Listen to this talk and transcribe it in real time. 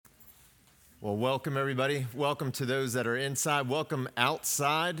Well, welcome everybody. Welcome to those that are inside. Welcome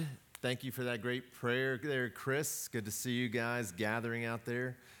outside. Thank you for that great prayer there, Chris. Good to see you guys gathering out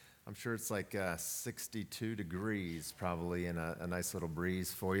there. I'm sure it's like 62 degrees probably and a nice little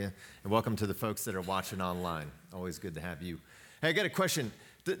breeze for you. And welcome to the folks that are watching online. Always good to have you. Hey, I got a question.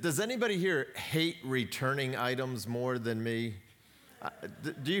 Does anybody here hate returning items more than me?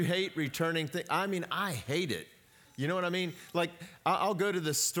 Do you hate returning things? I mean, I hate it. You know what I mean? Like, I'll go to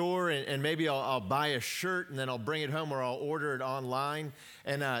the store and maybe I'll buy a shirt and then I'll bring it home or I'll order it online.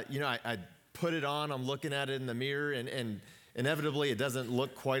 And, I put it on, I'm looking at it in the mirror, and inevitably it doesn't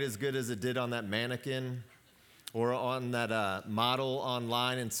look quite as good as it did on that mannequin or on that model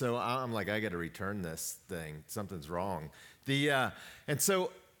online. And so I'm like, I got to return this thing. Something's wrong. And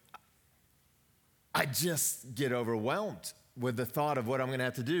so I just get overwhelmed with the thought of what I'm going to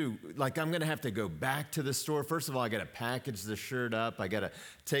have to do. Like, I'm going to have to go back to the store. First of all, I got to package the shirt up. I got to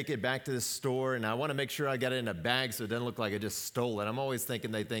take it back to the store, and I want to make sure I got it in a bag so it doesn't look like I just stole it. I'm always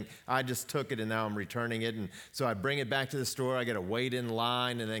thinking they think I just took it and now I'm returning it. And so I bring it back to the store. I got to wait in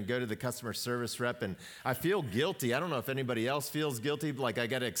line and then go to the customer service rep, and I feel guilty. I don't know if anybody else feels guilty, but like I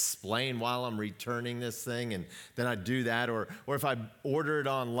got to explain while I'm returning this thing, and then I do that. Or if I order it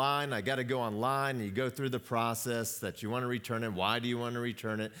online, I got to go online and you go through the process that you want to return it. Why do you want to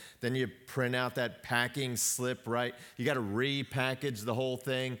return it? Then you print out that packing slip, right? You got to repackage the whole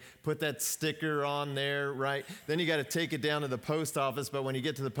thing, put that sticker on there, right? Then you got to take it down to the post office, but when you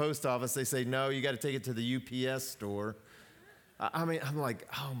get to the post office, they say, no, you got to take it to the UPS store. I mean, I'm like,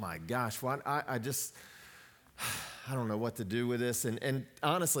 oh my gosh, what? I don't know what to do with this. And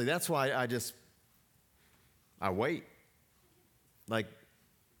honestly, that's why I wait. Like,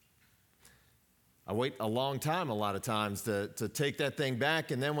 I wait a long time a lot of times to take that thing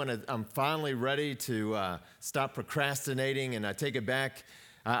back, and then when I'm finally ready to stop procrastinating and I take it back,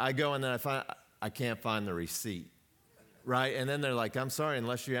 I go and then I can't find the receipt, right? And then they're like, I'm sorry,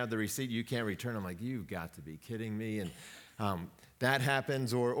 unless you have the receipt, you can't return. I'm like, you've got to be kidding me. And that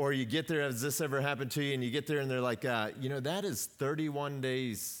happens, or you get there, has this ever happened to you? And you get there and they're like, that is 31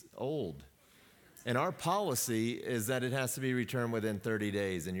 days old. And our policy is that it has to be returned within 30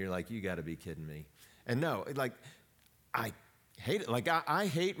 days. And you're like, you got to be kidding me. And no, like, I hate it. Like, I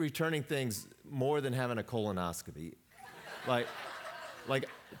hate returning things more than having a colonoscopy. Like,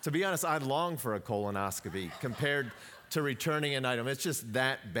 to be honest, I long for a colonoscopy compared to returning an item. It's just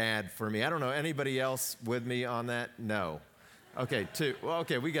that bad for me. I don't know, anybody else with me on that? No. Okay, two. Well,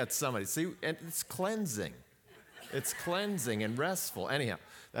 okay, we got somebody. See, and it's cleansing. It's cleansing and restful. Anyhow,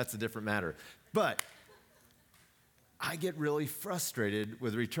 that's a different matter. But I get really frustrated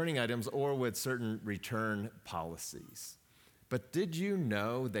with returning items or with certain return policies. But did you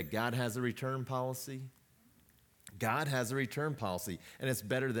know that God has a return policy? God has a return policy, and it's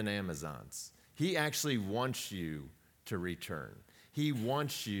better than Amazon's. He actually wants you to return. He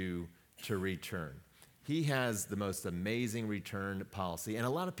wants you to return. He has the most amazing return policy. And a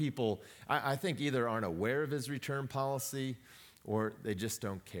lot of people, I think, either aren't aware of his return policy or they just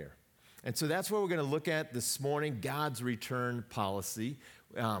don't care. And so that's what we're going to look at this morning, God's return policy.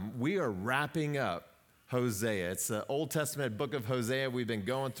 We are wrapping up Hosea. It's the Old Testament book of Hosea. We've been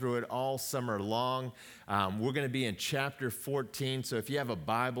going through it all summer long. We're going to be in chapter 14. So if you have a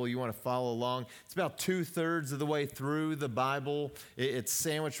Bible, you want to follow along. It's about 2/3 of the way through the Bible. It's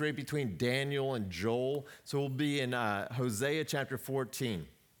sandwiched right between Daniel and Joel. So we'll be in Hosea chapter 14.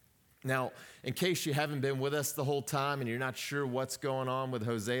 Now, in case you haven't been with us the whole time and you're not sure what's going on with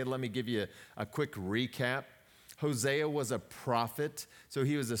Hosea, let me give you a quick recap. Hosea was a prophet, so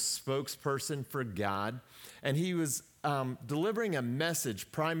he was a spokesperson for God, and he was delivering a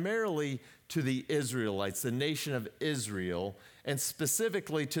message primarily to the Israelites, the nation of Israel, and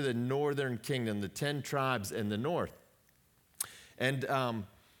specifically to the northern kingdom, the 10 tribes in the north. And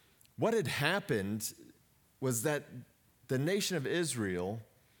what had happened was that the nation of Israel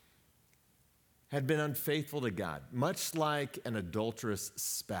had been unfaithful to God, much like an adulterous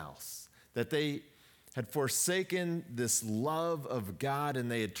spouse, that they had forsaken this love of God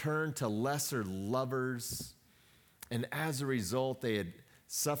and they had turned to lesser lovers. And as a result, they had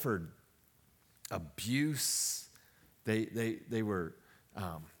suffered abuse. They were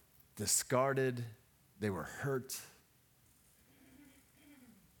discarded. They were hurt.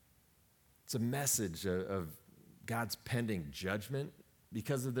 It's a message of God's pending judgment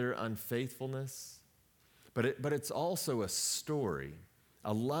because of their unfaithfulness. But it's also a story,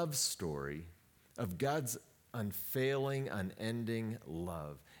 a love story of God's unfailing, unending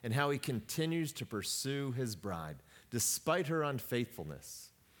love and how he continues to pursue his bride despite her unfaithfulness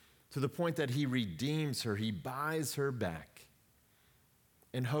to the point that he redeems her, he buys her back.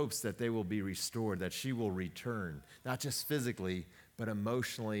 in hopes that they will be restored, that she will return, not just physically, but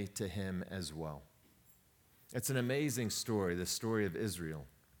emotionally to him as well. It's an amazing story, the story of Israel.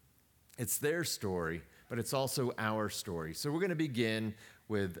 It's their story, but it's also our story. So we're going to begin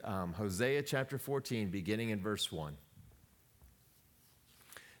with Hosea chapter 14, beginning in verse 1.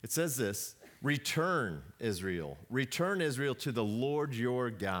 It says this, return, Israel, to the Lord your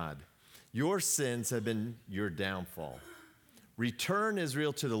God. Your sins have been your downfall. Return,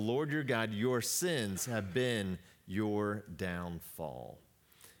 Israel, to the Lord your God. Your sins have been your downfall.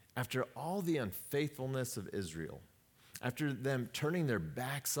 After all the unfaithfulness of Israel, after them turning their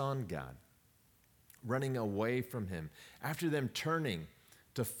backs on God, running away from him, after them turning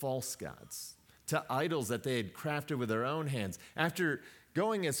to false gods, to idols that they had crafted with their own hands, after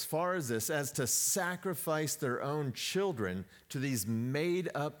going as far as this, as to sacrifice their own children to these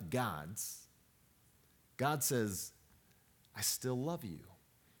made-up gods, God says, I still love you,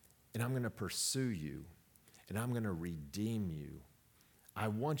 and I'm going to pursue you, and I'm going to redeem you. I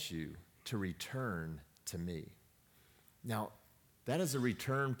want you to return to me. Now, that is a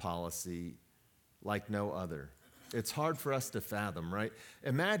return policy like no other. It's hard for us to fathom, right?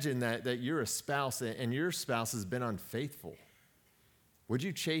 Imagine that you're a spouse and your spouse has been unfaithful. Would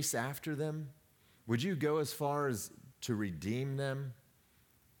you chase after them? Would you go as far as to redeem them?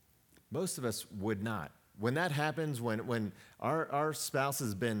 Most of us would not. When that happens, when our spouse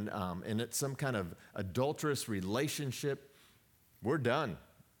has been in some kind of adulterous relationship, we're done.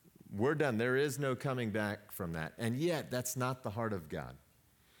 We're done. There is no coming back from that. And yet, that's not the heart of God.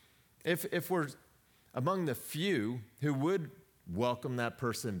 If we're among the few who would welcome that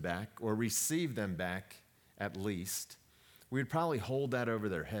person back or receive them back at least, we'd probably hold that over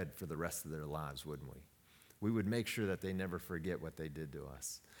their head for the rest of their lives, wouldn't we? We would make sure that they never forget what they did to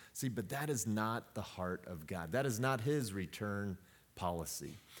us. See, but that is not the heart of God. That is not his return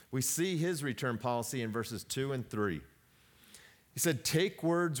policy. We see his return policy in verses 2 and 3. He said, take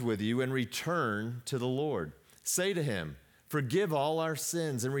words with you and return to the Lord. Say to him, forgive all our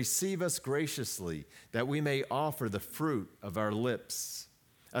sins and receive us graciously, that we may offer the fruit of our lips.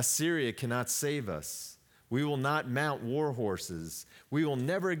 Assyria cannot save us. We will not mount war horses. We will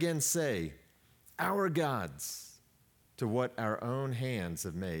never again say, our gods, to what our own hands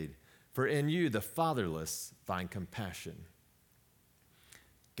have made. For in you the fatherless find compassion.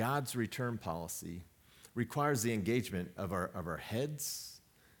 God's return policy requires the engagement of our heads,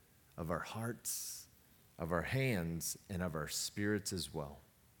 of our hearts, of our hands, and of our spirits as well.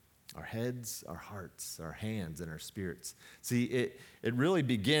 Our heads, our hearts, our hands, and our spirits. See, it really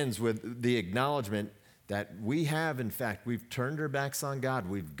begins with the acknowledgement that we have, in fact, we've turned our backs on God.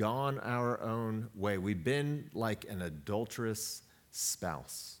 We've gone our own way. We've been like an adulterous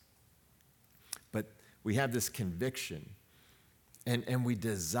spouse. But we have this conviction, and we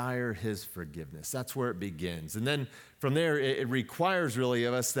desire his forgiveness. That's where it begins. And then from there, it requires really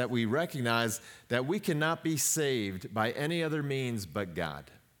of us that we recognize that we cannot be saved by any other means but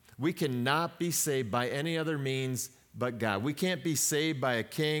God. We cannot be saved by any other means but God. We can't be saved by a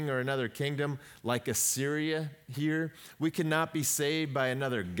king or another kingdom like Assyria here. We cannot be saved by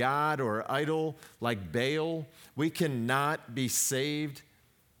another god or idol like Baal. We cannot be saved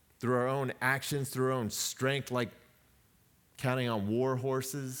through our own actions, through our own strength, like counting on war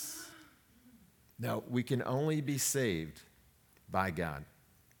horses. No, we can only be saved by God.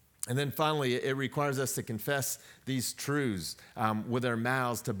 And then finally, it requires us to confess these truths with our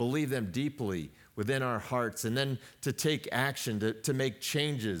mouths, to believe them deeply within our hearts, and then to take action, to make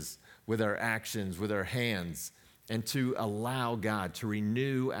changes with our actions, with our hands, and to allow God to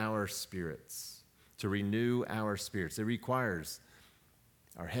renew our spirits, to renew our spirits. It requires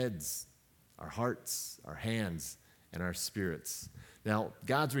our heads, our hearts, our hands, and our spirits. Now,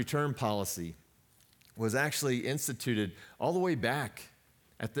 God's return policy was actually instituted all the way back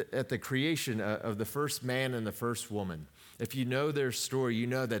at the creation of the first man and the first woman. If you know their story, you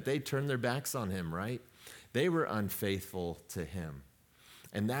know that they turned their backs on him, right? They were unfaithful to him.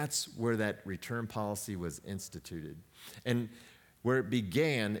 And that's where that return policy was instituted. And where it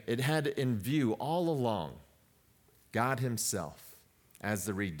began, it had in view all along God himself as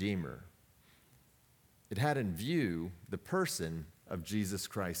the Redeemer. It had in view the person of Jesus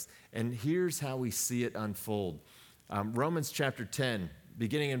Christ. And here's how we see it unfold. Romans chapter 10,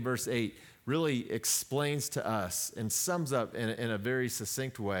 beginning in verse 8, really explains to us and sums up in a very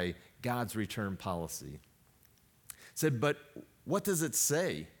succinct way God's return policy. It said, but what does it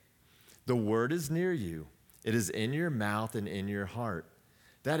say? The word is near you. It is in your mouth and in your heart.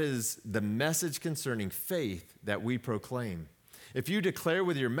 That is the message concerning faith that we proclaim. If you declare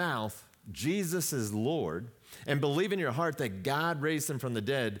with your mouth, Jesus is Lord, and believe in your heart that God raised him from the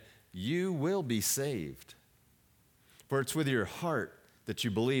dead, you will be saved. For it's with your heart that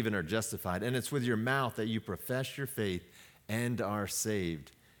you believe and are justified, and it's with your mouth that you profess your faith and are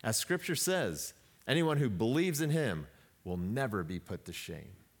saved. As Scripture says, anyone who believes in him will never be put to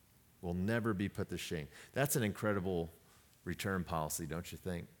shame. Will never be put to shame. That's an incredible return policy, don't you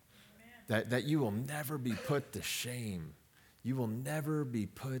think? That you will never be put to shame. You will never be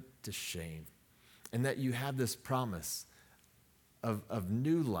put to shame. And that you have this promise of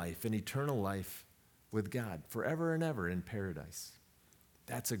new life and eternal life with God forever and ever in paradise.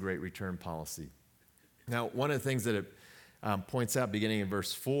 That's a great return policy. Now, one of the things that it points out beginning in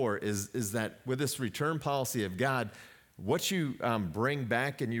verse 4 is that with this return policy of God, what you bring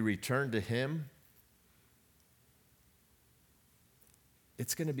back and you return to him,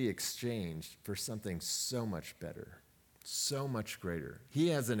 it's going to be exchanged for something so much better, so much greater. He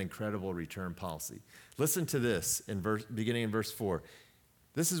has an incredible return policy. Listen to this beginning in verse 4.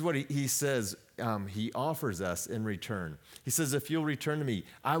 This is what he says he offers us in return. He says, if you'll return to me,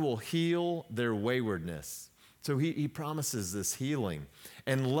 I will heal their waywardness. So he promises this healing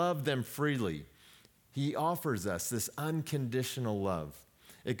and love them freely. He offers us this unconditional love.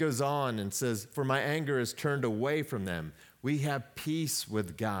 It goes on and says, for my anger is turned away from them. We have peace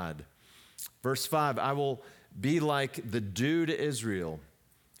with God. Verse 5, I will be like the dew to Israel.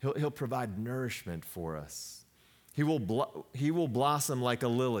 He'll provide nourishment for us. He will blossom like a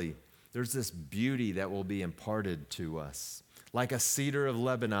lily. There's this beauty that will be imparted to us. Like a cedar of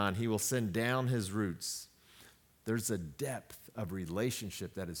Lebanon, he will send down his roots. There's a depth of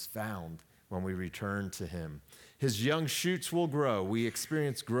relationship that is found when we return to him. His young shoots will grow. We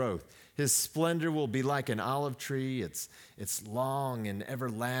experience growth. His splendor will be like an olive tree. It's long and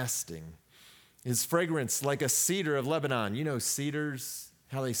everlasting. His fragrance like a cedar of Lebanon. You know cedars,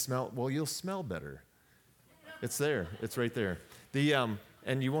 how they smell? Well, you'll smell better. It's there. It's right there.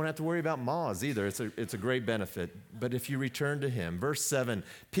 And you won't have to worry about moths either. It's a great benefit. But if you return to him, verse 7,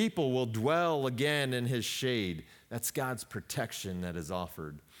 people will dwell again in his shade. That's God's protection that is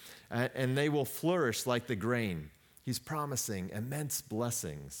offered. And they will flourish like the grain. He's promising immense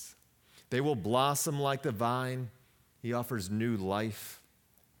blessings. They will blossom like the vine. He offers new life.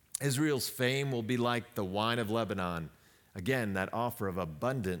 Israel's fame will be like the wine of Lebanon. Again, that offer of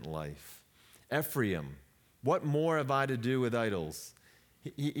abundant life. Ephraim, what more have I to do with idols?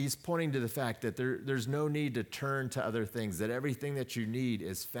 He's pointing to the fact that there's no need to turn to other things, that everything that you need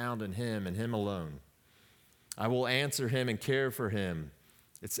is found in him and him alone. I will answer him and care for him.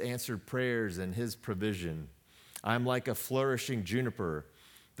 It's answered prayers and his provision. I'm like a flourishing juniper.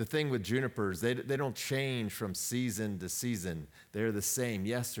 The thing with junipers, they don't change from season to season. They're the same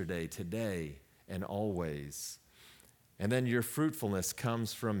yesterday, today, and always. And then your fruitfulness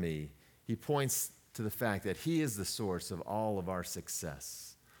comes from me. He points to the fact that he is the source of all of our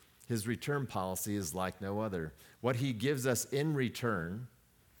success. His return policy is like no other. What he gives us in return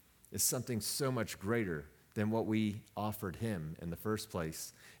is something so much greater than what we offered him in the first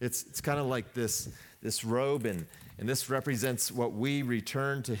place. It's kind of like this robe, and this represents what we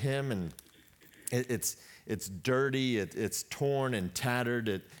return to him, and it's dirty, it's torn and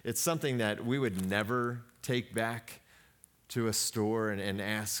tattered. It's something that we would never take back to a store and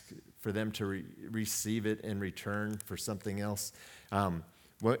ask for them to receive it in return for something else.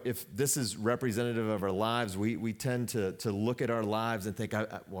 If this is representative of our lives, we tend to look at our lives and think,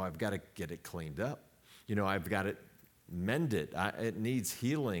 I've got to get it cleaned up. I've got to mend it. It needs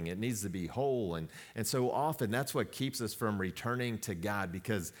healing. It needs to be whole. And so often that's what keeps us from returning to God,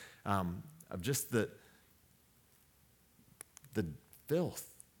 because of just the filth,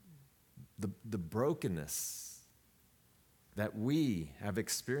 the brokenness that we have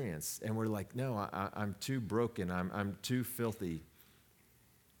experienced. And we're like, no, I'm too broken. I'm too filthy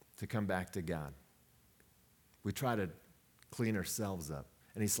to come back to God. We try to clean ourselves up.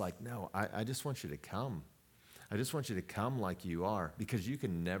 And he's like, no, I just want you to come. I just want you to come like you are, because you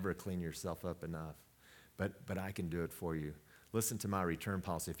can never clean yourself up enough. But I can do it for you. Listen to my return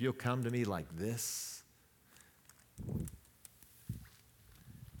policy. If you'll come to me like this,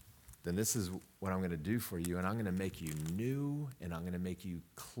 then this is what I'm going to do for you, and I'm going to make you new, and I'm going to make you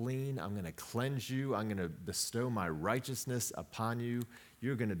clean. I'm going to cleanse you. I'm going to bestow my righteousness upon you.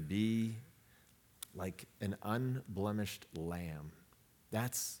 You're going to be like an unblemished lamb.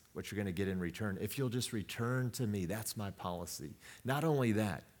 That's what you're going to get in return. If you'll just return to me, that's my policy. Not only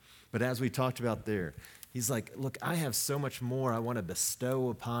that, but as we talked about there, he's like, look, I have so much more I want to bestow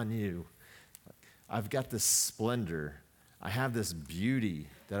upon you. I've got this splendor. I have this beauty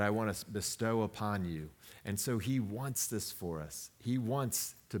that I want to bestow upon you. And so he wants this for us. He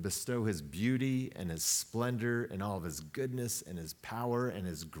wants to bestow his beauty and his splendor and all of his goodness and his power and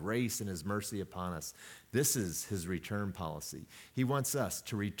his grace and his mercy upon us. This is his return policy. He wants us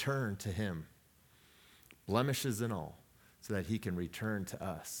to return to him, blemishes and all, so that he can return to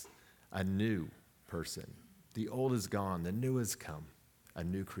us a new person. The old is gone, the new has come, a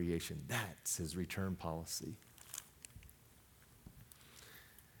new creation. That's his return policy.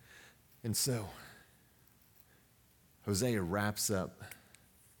 And so, Hosea wraps up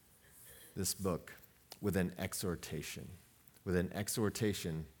this book with an exhortation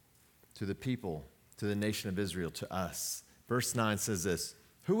to the people, to the nation of Israel, to us. Verse 9 says this,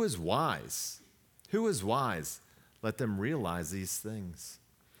 "Who is wise? Who is wise? Let them realize these things.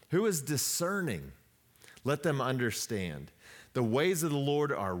 Who is discerning? Let them understand. The ways of the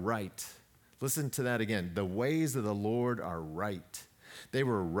Lord are right." Listen to that again. The ways of the Lord are right. They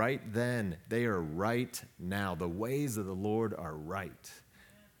were right then. They are right now. The ways of the Lord are right.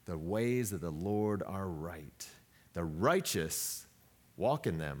 The ways of the Lord are right. The righteous walk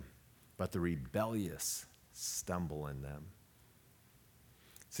in them, but the rebellious stumble in them.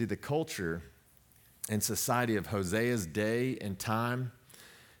 See, the culture and society of Hosea's day and time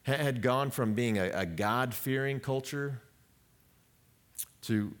had gone from being a God-fearing culture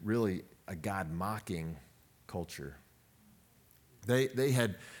to really a God-mocking culture. They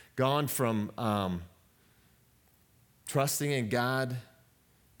had gone from trusting in God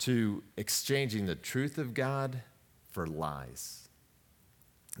to exchanging the truth of God for lies.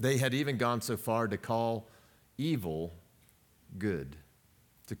 They had even gone so far to call evil good,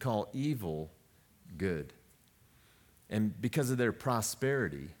 to call evil good. And because of their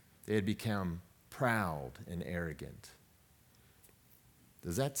prosperity, they had become proud and arrogant.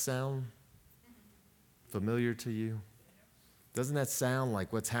 Does that sound familiar to you? Doesn't that sound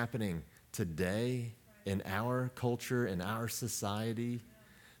like what's happening today in our culture, in our society?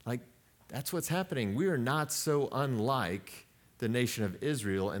 Like, that's what's happening. We are not so unlike the nation of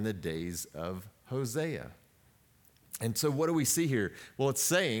Israel in the days of Hosea. And so what do we see here? Well, it's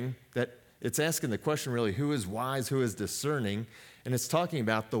saying that it's asking the question really, who is wise, who is discerning? And it's talking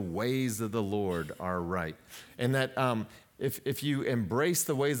about the ways of the Lord are right. And that if you embrace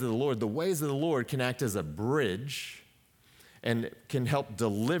the ways of the Lord can act as a bridge and can help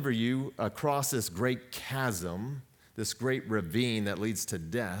deliver you across this great chasm, this great ravine that leads to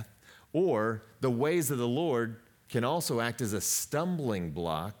death. Or the ways of the Lord can also act as a stumbling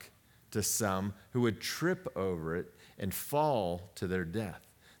block to some who would trip over it and fall to their death.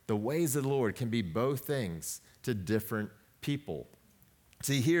 The ways of the Lord can be both things to different people.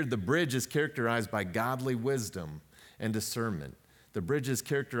 See, here the bridge is characterized by godly wisdom and discernment. The bridge is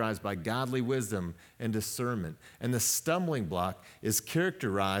characterized by godly wisdom and discernment. And the stumbling block is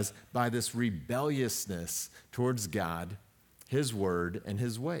characterized by this rebelliousness towards God, his word, and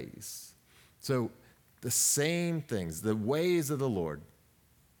his ways. So the same things, the ways of the Lord,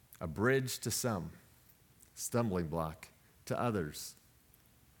 a bridge to some, stumbling block to others.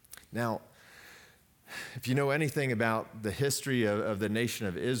 Now, if you know anything about the history of the nation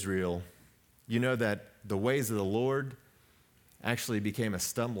of Israel, you know that the ways of the Lord actually became a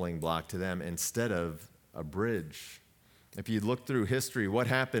stumbling block to them instead of a bridge. If you look through history, what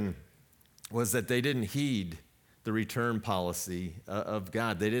happened was that they didn't heed the return policy of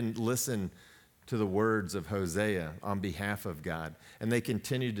God. They didn't listen to the words of Hosea on behalf of God, and they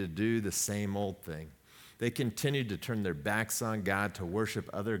continued to do the same old thing. They continued to turn their backs on God, to worship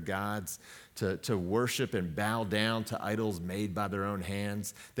other gods, to worship and bow down to idols made by their own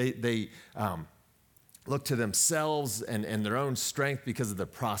hands. They looked to themselves and their own strength because of the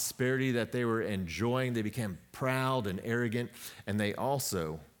prosperity that they were enjoying. They became proud and arrogant, and they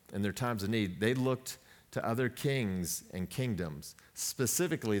also, in their times of need, they looked to other kings and kingdoms.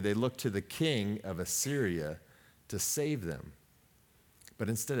 Specifically, they looked to the king of Assyria to save them. But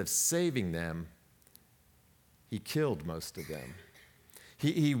instead of saving them, he killed most of them.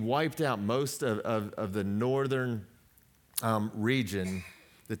 He wiped out most of the northern region,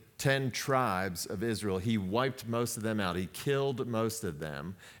 the 10 tribes of Israel. He wiped most of them out. He killed most of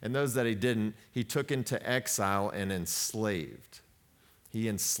them. And those that he didn't, he took into exile and enslaved. He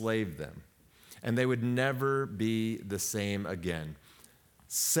enslaved them. And they would never be the same again.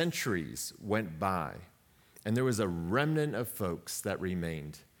 Centuries went by, and there was a remnant of folks that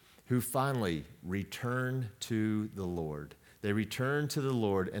remained who finally returned to the Lord. They returned to the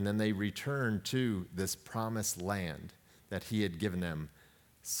Lord, and then they returned to this promised land that he had given them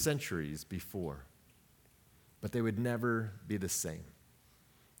centuries before. But they would never be the same.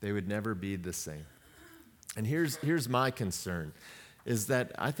 They would never be the same. And here's my concern, is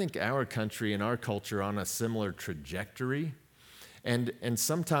that I think our country and our culture are on a similar trajectory. And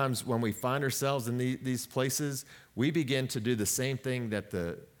sometimes when we find ourselves in these places, we begin to do the same thing that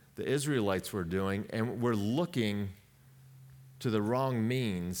the Israelites were doing, and we're looking to the wrong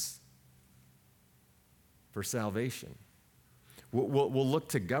means for salvation. We'll look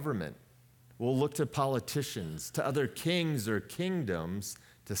to government. We'll look to politicians, to other kings or kingdoms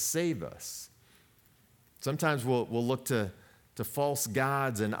to save us. Sometimes we'll look to false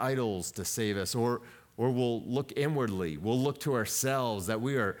gods and idols to save us, or we'll look inwardly. We'll look to ourselves that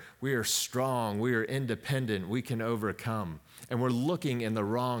we are strong, we are independent, we can overcome. And we're looking in the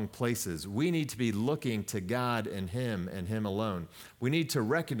wrong places. We need to be looking to God and Him alone. We need to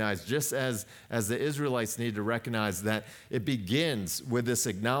recognize, just as the Israelites need to recognize, that it begins with this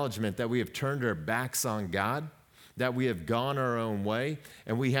acknowledgement that we have turned our backs on God, that we have gone our own way,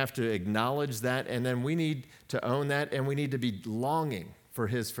 and we have to acknowledge that, and then we need to own that, and we need to be longing for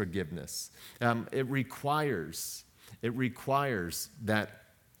His forgiveness. It requires that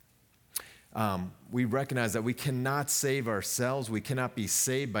we recognize that we cannot save ourselves. We cannot be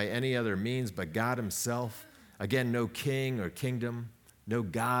saved by any other means but God Himself. Again, no king or kingdom, no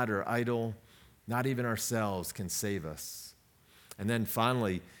god or idol, not even ourselves can save us. And then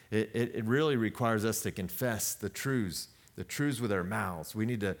finally, it really requires us to confess the truths with our mouths. We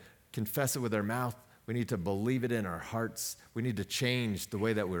need to confess it with our mouth. We need to believe it in our hearts. We need to change the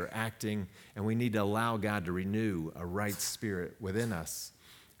way that we're acting, and we need to allow God to renew a right spirit within us.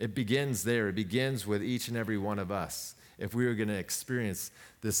 It begins there. It begins with each and every one of us. If we are going to experience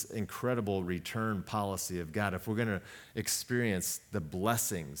this incredible return policy of God, if we're going to experience the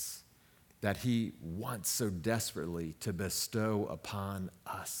blessings that He wants so desperately to bestow upon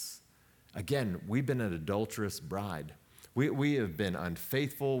us. Again, we've been an adulterous bride. We have been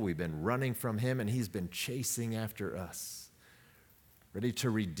unfaithful. We've been running from Him, and He's been chasing after us, ready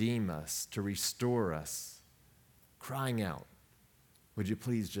to redeem us, to restore us, crying out, would you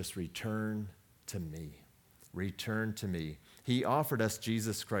please just return to me? Return to me. He offered us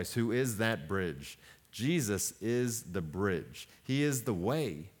Jesus Christ, who is that bridge. Jesus is the bridge. He is the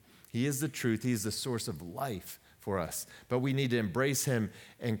way. He is the truth. He is the source of life for us. But we need to embrace Him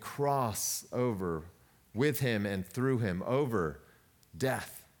and cross over with Him and through Him over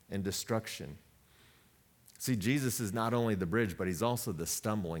death and destruction. See, Jesus is not only the bridge, but He's also the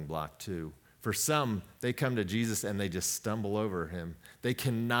stumbling block too. For some, they come to Jesus and they just stumble over Him. They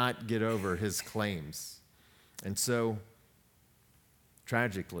cannot get over His claims. And so,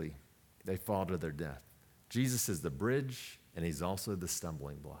 tragically, they fall to their death. Jesus is the bridge, and He's also the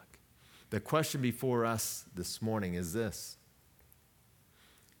stumbling block. The question before us this morning is this.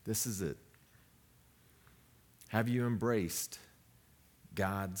 This is it. Have you embraced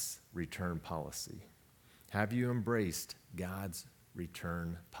God's return policy? Have you embraced God's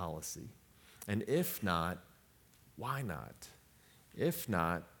return policy? And if not, why not? If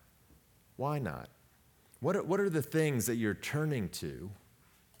not, why not? What are the things that you're turning to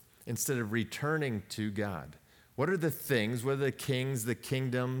instead of returning to God? What are the things, what are the kings, the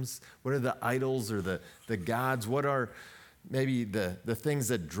kingdoms, what are the idols or the gods? What are maybe the things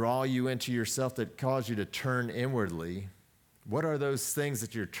that draw you into yourself, that cause you to turn inwardly? What are those things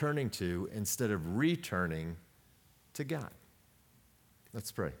that you're turning to instead of returning to God?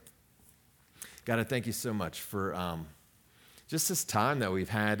 Let's pray. God, I thank you so much for just this time that we've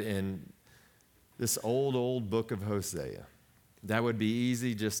had in this old book of Hosea. That would be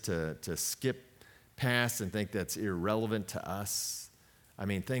easy just to skip past and think that's irrelevant to us. I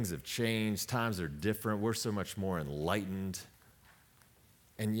mean, things have changed. Times are different. We're so much more enlightened.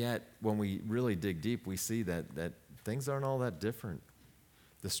 And yet, when we really dig deep, we see that things aren't all that different.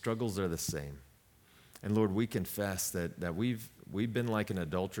 The struggles are the same. And Lord, we confess that we've been like an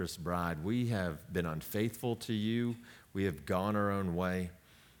adulterous bride. We have been unfaithful to you. We have gone our own way.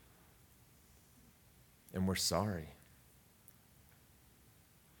 And we're sorry.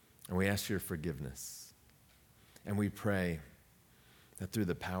 And we ask your forgiveness. And we pray that through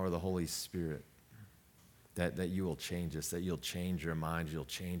the power of the Holy Spirit, that you will change us, that you'll change our minds, you'll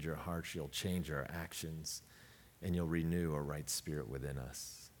change our hearts, you'll change our actions, and you'll renew a right spirit within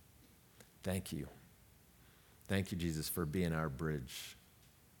us. Thank you. Thank you, Jesus, for being our bridge.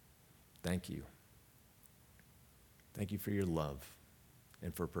 Thank you. Thank you for your love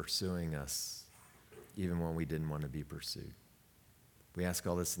and for pursuing us even when we didn't want to be pursued. We ask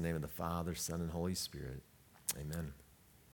all this in the name of the Father, Son, and Holy Spirit. Amen.